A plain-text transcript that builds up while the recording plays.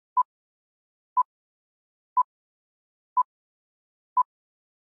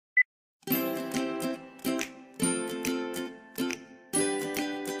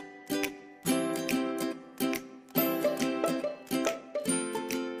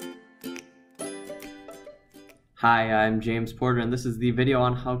Hi, I'm James Porter, and this is the video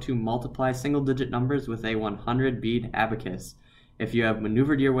on how to multiply single-digit numbers with a 100-bead abacus. If you have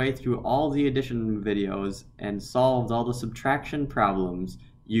maneuvered your way through all the addition videos and solved all the subtraction problems,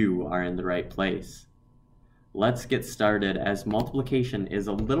 you are in the right place. Let's get started, as multiplication is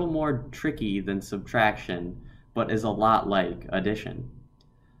a little more tricky than subtraction, but is a lot like addition.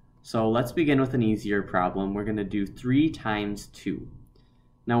 So let's begin with an easier problem. We're going to do 3 times 2.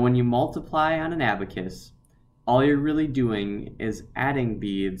 Now when you multiply on an abacus, all you're really doing is adding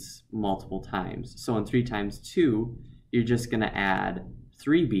beads multiple times. So in 3 times 2, you're just going to add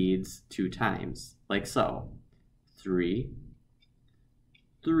 3 beads 2 times, like so. 3,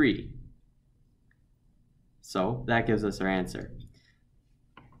 3. So that gives us our answer.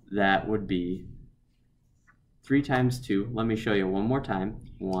 That would be 3 times 2. Let me show you one more time.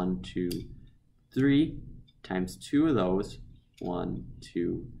 1, 2, 3 times 2 of those. 1,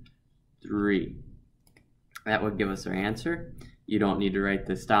 2, 3. That would give us our answer. You don't need to write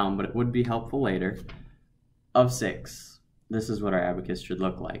this down, but it would be helpful later. Of 6. This is what our abacus should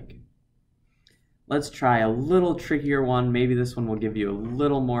look like. Let's try a little trickier one. Maybe this one will give you a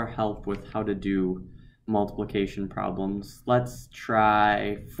little more help with how to do multiplication problems. Let's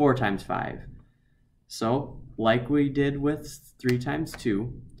try 4 times 5. So, like we did with 3 times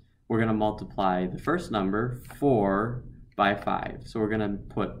 2, we're going to multiply the first number, 4, by 5. So we're going to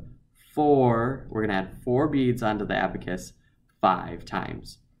put 4, we're going to add 4 beads onto the abacus 5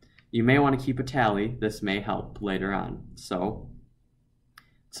 times. You may want to keep a tally. This may help later on. So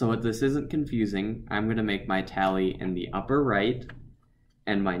this isn't confusing, I'm going to make my tally in the upper right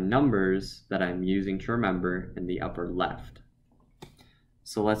and my numbers that I'm using to remember in the upper left.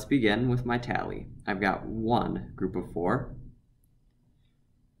 So let's begin with my tally. I've got 1 group of 4,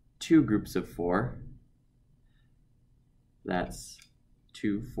 2 groups of 4, that's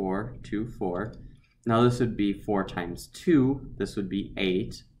 2, 4, 2, 4. Now this would be 4 times 2, this would be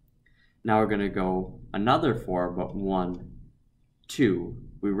 8. Now we're going to go another 4, but 1, 2.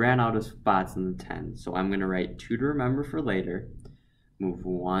 We ran out of spots in the 10, so I'm going to write 2 to remember for later, move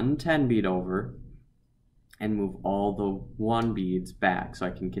 1 10 bead over, and move all the 1 beads back so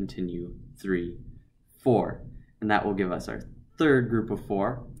I can continue 3, 4. And that will give us our third group of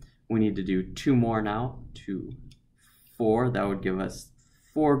 4. We need to do 2 more now, 2, 4. That would give us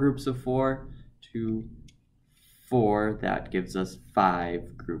 4 groups of 4, 2, 4, that gives us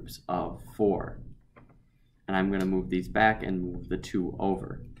 5 groups of 4. And I'm going to move these back and move the 2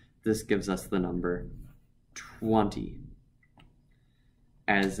 over. This gives us the number 20.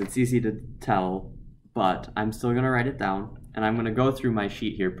 As it's easy to tell, but I'm still going to write it down, and I'm going to go through my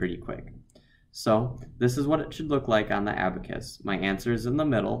sheet here pretty quick. So this is what it should look like on the abacus. My answer is in the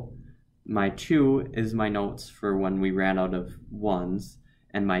middle. My 2 is my notes for when we ran out of 1s.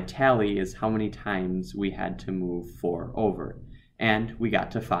 And my tally is how many times we had to move 4 over. And we got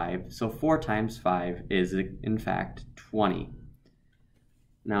to 5, so 4 times 5 is in fact 20.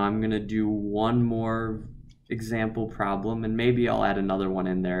 Now I'm going to do one more example problem, and maybe I'll add another one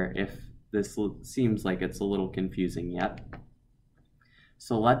in there if this seems like it's a little confusing yet.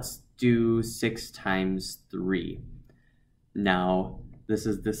 So let's do 6 times 3. Now this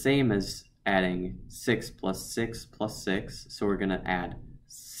is the same as adding 6 plus 6 plus 6, so we're going to add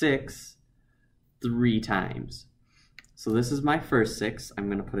 6 3 times. So this is my first 6. I'm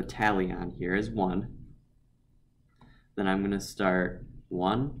going to put a tally on here as 1. Then I'm going to start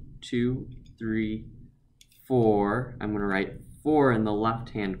 1, 2, 3, 4. I'm going to write 4 in the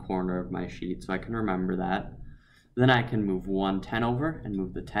left-hand corner of my sheet so I can remember that. Then I can move 1 10 over and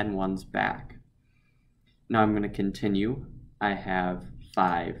move the 10 ones back. Now I'm going to continue. I have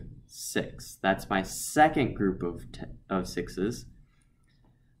 5, 6. That's my second group of 6s.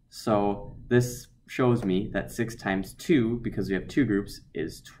 So this shows me that 6 times 2, because we have 2 groups,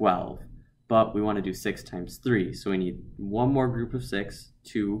 is 12. But we want to do 6 times 3, so we need one more group of 6,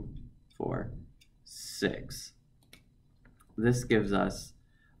 2, 4, 6. This gives us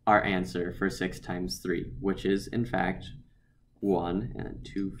our answer for 6 times 3, which is in fact 1, and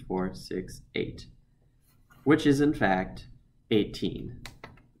 2, 4, 6, 8, which is in fact 18.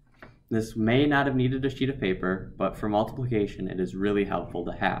 This may not have needed a sheet of paper, but for multiplication it is really helpful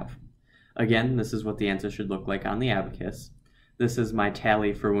to have. Again, this is what the answer should look like on the abacus. This is my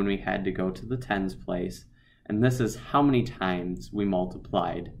tally for when we had to go to the tens place, and this is how many times we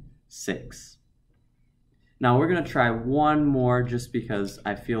multiplied 6. Now we're going to try one more just because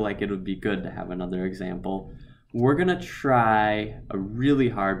I feel like it would be good to have another example. We're going to try a really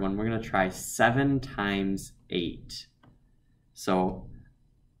hard one. We're going to try 7 times 8.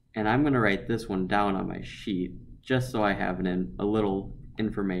 And I'm going to write this one down on my sheet just so I have a little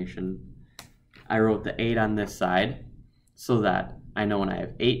information. I wrote the 8 on this side so that I know when I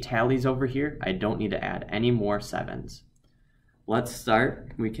have 8 tallies over here, I don't need to add any more 7s. Let's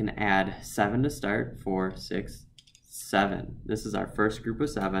start. We can add 7 to start. 4, 6, 7. This is our first group of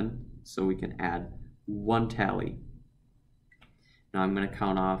 7, so we can add 1 tally. Now I'm going to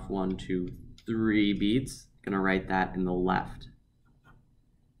count off 1, 2, 3 beads. I'm going to write that in the left.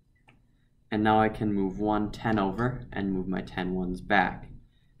 And now I can move 1 10 over and move my 10 ones back.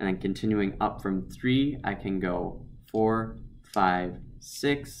 And then continuing up from 3, I can go 4, 5,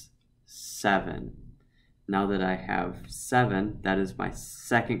 6, 7. Now that I have 7, that is my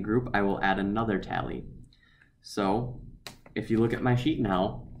second group, I will add another tally. So if you look at my sheet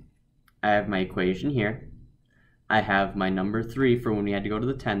now, I have my equation here. I have my number 3 for when we had to go to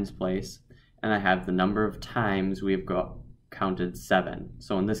the tens place, and I have the number of times we have counted 7.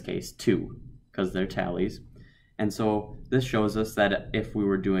 So in this case, 2, because they're tallies. And so this shows us that if we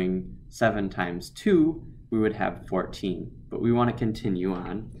were doing 7 times 2, we would have 14. But we want to continue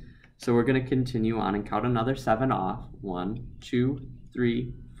on. So we're going to continue on and count another 7 off. 1, 2,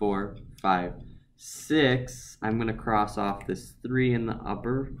 3, 4, 5, 6. I'm going to cross off this 3 in the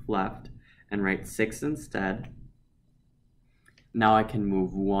upper left and write 6 instead. Now I can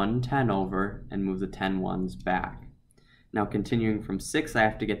move 1 10 over and move the 10 ones back. Now continuing from 6, I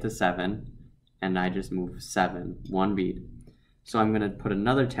have to get to 7, and I just move 7, 1 bead. So I'm going to put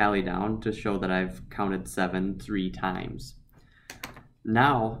another tally down to show that I've counted 7 3 times.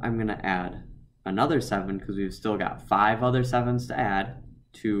 Now I'm going to add another 7 because we've still got 5 other 7s to add.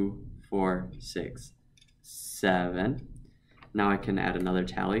 2, 4, 6, 7. Now I can add another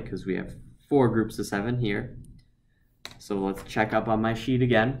tally because we have 4 groups of 7 here. So let's check up on my sheet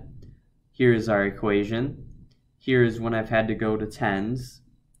again. Here's our equation. Here's when I've had to go to tens,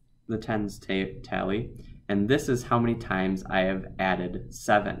 the tens tally. And this is how many times I have added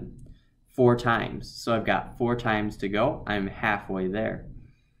 7. 4 times. So I've got 4 times to go. I'm halfway there.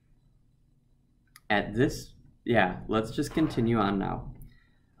 At this, let's just continue on now.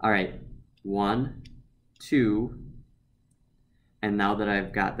 All right, 1, 2, and now that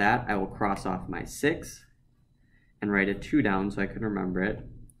I've got that, I will cross off my 6 and write a 2 down so I can remember it.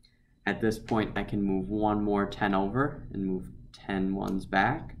 At this point, I can move 1 more 10 over and move 10 ones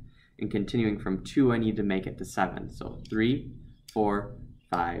back. And continuing from 2, I need to make it to 7. So 3, 4,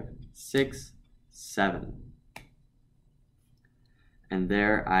 5, 6, 7. And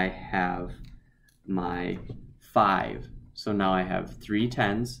there I have my 5. So now I have 3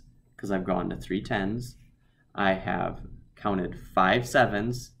 10s because I've gone to 3 10s. I have counted 5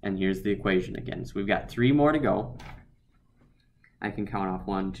 7s, and here's the equation again. So we've got 3 more to go. I can count off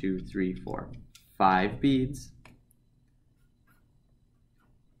 1, 2, 3, 4, 5 beads.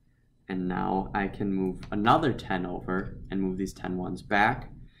 And now I can move another 10 over and move these 10 ones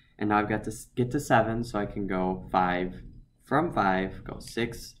back. And now I've got to get to 7, so I can go 5, from 5, go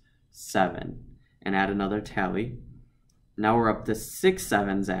 6, 7, and add another tally. Now we're up to 6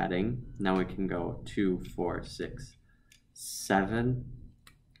 7s adding. Now we can go 2, 4, 6, 7.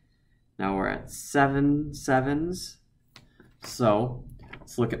 Now we're at 7 7s. So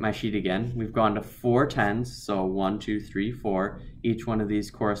let's look at my sheet again. We've gone to 4 10s, so 1, 2, 3, 4. Each one of these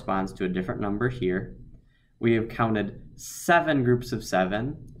corresponds to a different number here. We have counted 7 groups of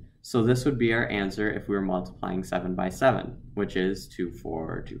 7, so this would be our answer if we were multiplying 7 by 7, which is 2,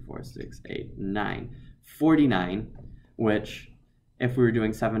 4, 2, 4, 6, 8, 9. 49, which if we were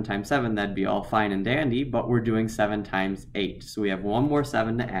doing 7 times 7, that'd be all fine and dandy, but we're doing 7 times 8. So we have 1 more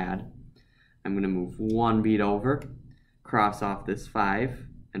 7 to add. I'm going to move 1 bead over, cross off this 5,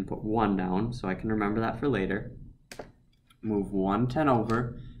 and put 1 down so I can remember that for later. Move 1 10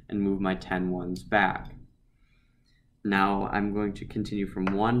 over, and move my 10 ones back. Now I'm going to continue from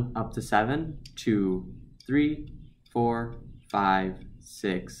 1 up to 7, 2, 3, 4, 5,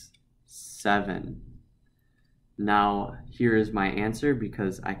 6, 7. Now here is my answer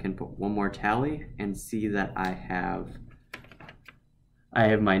because I can put 1 more tally and see that I have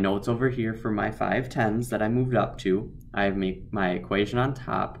my notes over here for my 5 10s that I moved up to. I have my equation on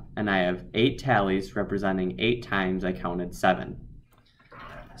top, and I have 8 tallies representing 8 times I counted 7.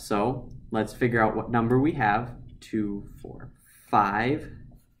 So let's figure out what number we have. 2, 4, 5,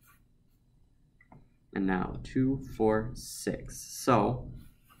 and now 2, 4, 6. So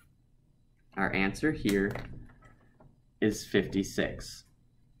our answer here is 56.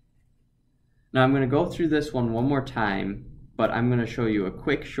 Now I'm going to go through this one more time, but I'm going to show you a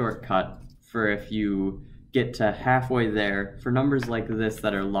quick shortcut for if you get to halfway there for numbers like this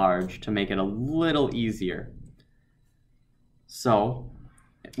that are large to make it a little easier. So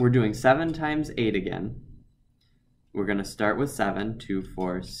we're doing 7 times 8 again. We're going to start with 7, 2,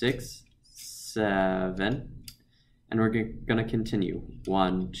 4, 6, 7. And we're going to continue.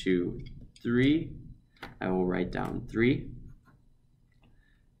 1, 2, 3. I will write down 3.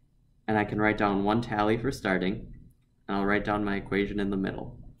 And I can write down one tally for starting. And I'll write down my equation in the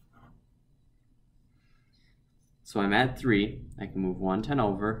middle. So I'm at 3. I can move 1 10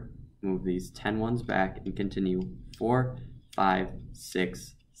 over, move these 10 ones back, and continue 4, 5,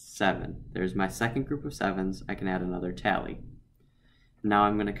 6, 7. There's my second group of 7s. I can add another tally. Now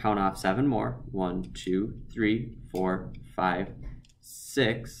I'm going to count off 7 more. 1, 2, 3, 4, 5,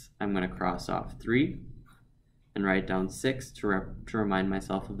 6. I'm going to cross off 3 and write down 6 to remind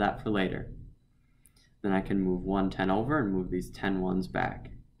myself of that for later. Then I can move 1 10 over and move these 10 ones back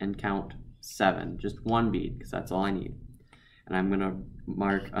and count 7, just one bead, because that's all I need. And I'm going to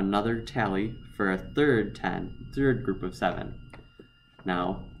mark another tally for a third group of 7.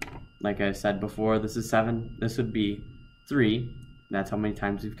 Now, like I said before, this is 7. This would be 3. That's how many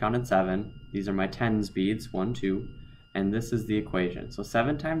times we've counted 7. These are my 10s beads, 1, 2, and this is the equation. So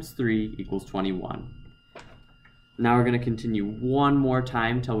 7 times 3 equals 21. Now we're going to continue one more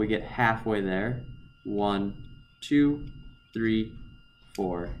time till we get halfway there. 1, 2, 3,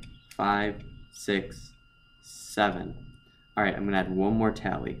 4, 5, 6, 7. All right, I'm going to add one more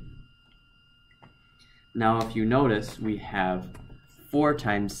tally. Now, if you notice, we have 4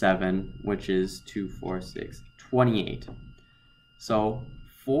 times 7, which is 2, 4, 6, 28. So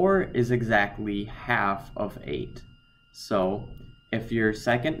 4 is exactly half of 8. So if your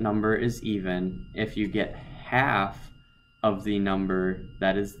second number is even, if you get half of the number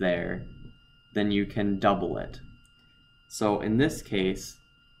that is there, then you can double it. So in this case,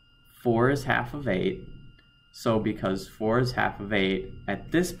 4 is half of 8. So because 4 is half of 8,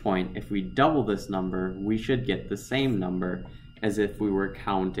 at this point, if we double this number, we should get the same number as if we were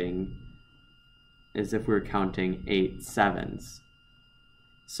counting 8 7s.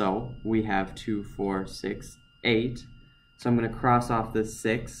 So we have 2, 4, 6, 8. So I'm going to cross off this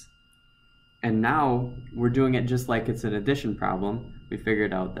 6. And now we're doing it just like it's an addition problem. We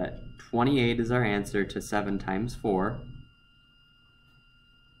figured out that 28 is our answer to 7 times 4.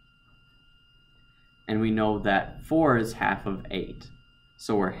 And we know that 4 is half of 8.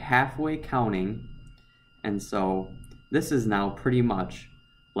 So we're halfway counting. And so this is now pretty much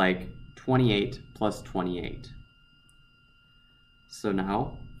like 28 plus 28. So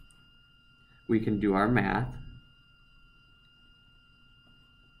now we can do our math.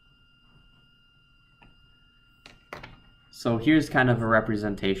 So here's kind of a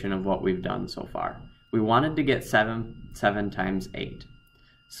representation of what we've done so far. We wanted to get 7 times 8.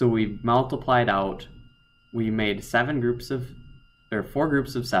 So we multiplied out, we made 4 groups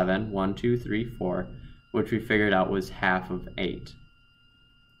of 7, 1, 2, 3, 4, which we figured out was half of 8.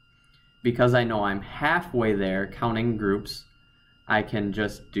 Because I know I'm halfway there counting groups, I can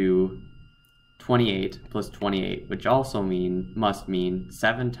just do 28 plus 28, which also must mean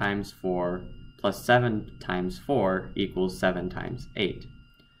 7 times 4 plus 7 times 4 equals 7 times 8.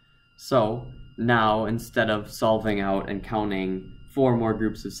 So now, instead of solving out and counting 4 more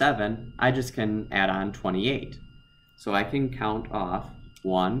groups of 7, I just can add on 28. So I can count off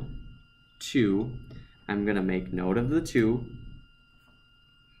 1, 2, I'm going to make note of the 2.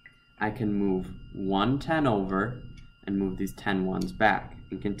 I can move 1 10 over and move these 10 ones back.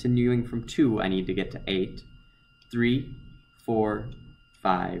 And continuing from 2, I need to get to 8. 3, 4,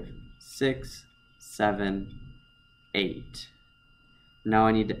 5, 6, 7, 8. Now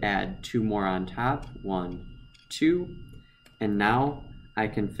I need to add 2 more on top. 1, 2. And now I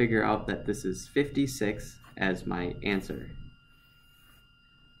can figure out that this is 56 as my answer.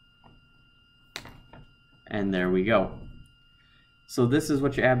 And there we go. So this is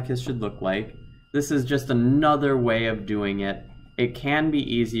what your abacus should look like. This is just another way of doing it. It can be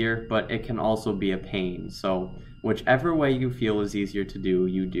easier, but it can also be a pain. So whichever way you feel is easier to do,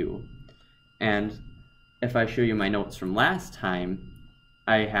 you do. And if I show you my notes from last time,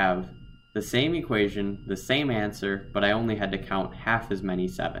 I have the same equation, the same answer, but I only had to count half as many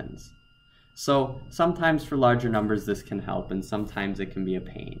 7s. So sometimes for larger numbers this can help, and sometimes it can be a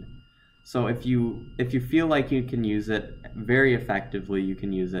pain. So if you feel like you can use it very effectively, you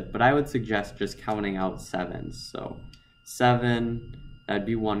can use it, but I would suggest just counting out 7s. So 7, that'd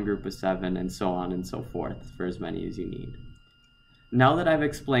be one group of 7, and so on and so forth for as many as you need. Now that I've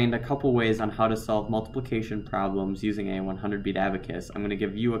explained a couple ways on how to solve multiplication problems using a 100 bead abacus, I'm going to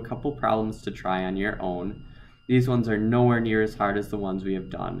give you a couple problems to try on your own. These ones are nowhere near as hard as the ones we have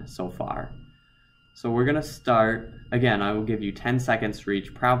done so far. So we're going to start, again, I will give you 10 seconds for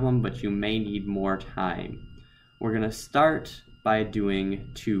each problem, but you may need more time. We're going to start by doing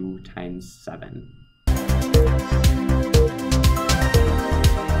 2 times 7.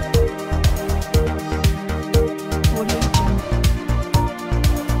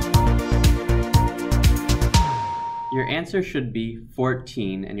 answer should be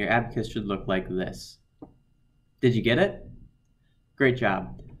 14, and your abacus should look like this. Did you get it? Great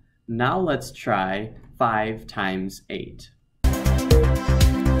job. Now let's try 5 times 8.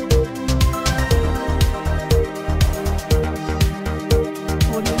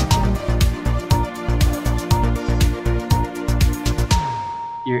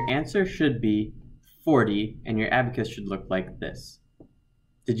 Your answer should be 40, and your abacus should look like this.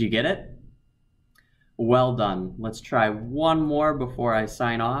 Did you get it? Well done. Let's try one more before I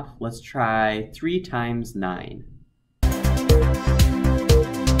sign off. Let's try 3 times 9.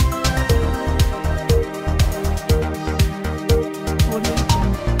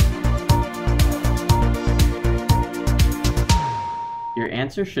 Your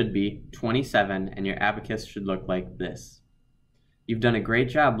answer should be 27, and your abacus should look like this. You've done a great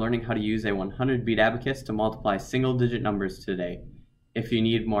job learning how to use a 100 bead abacus to multiply single-digit numbers today. If you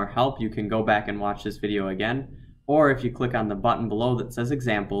need more help, you can go back and watch this video again, or if you click on the button below that says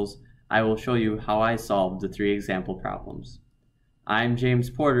examples, I will show you how I solved the 3 example problems. I'm James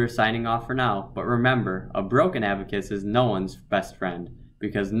Porter signing off for now, but remember, a broken abacus is no one's best friend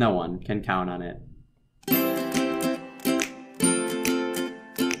because no one can count on it.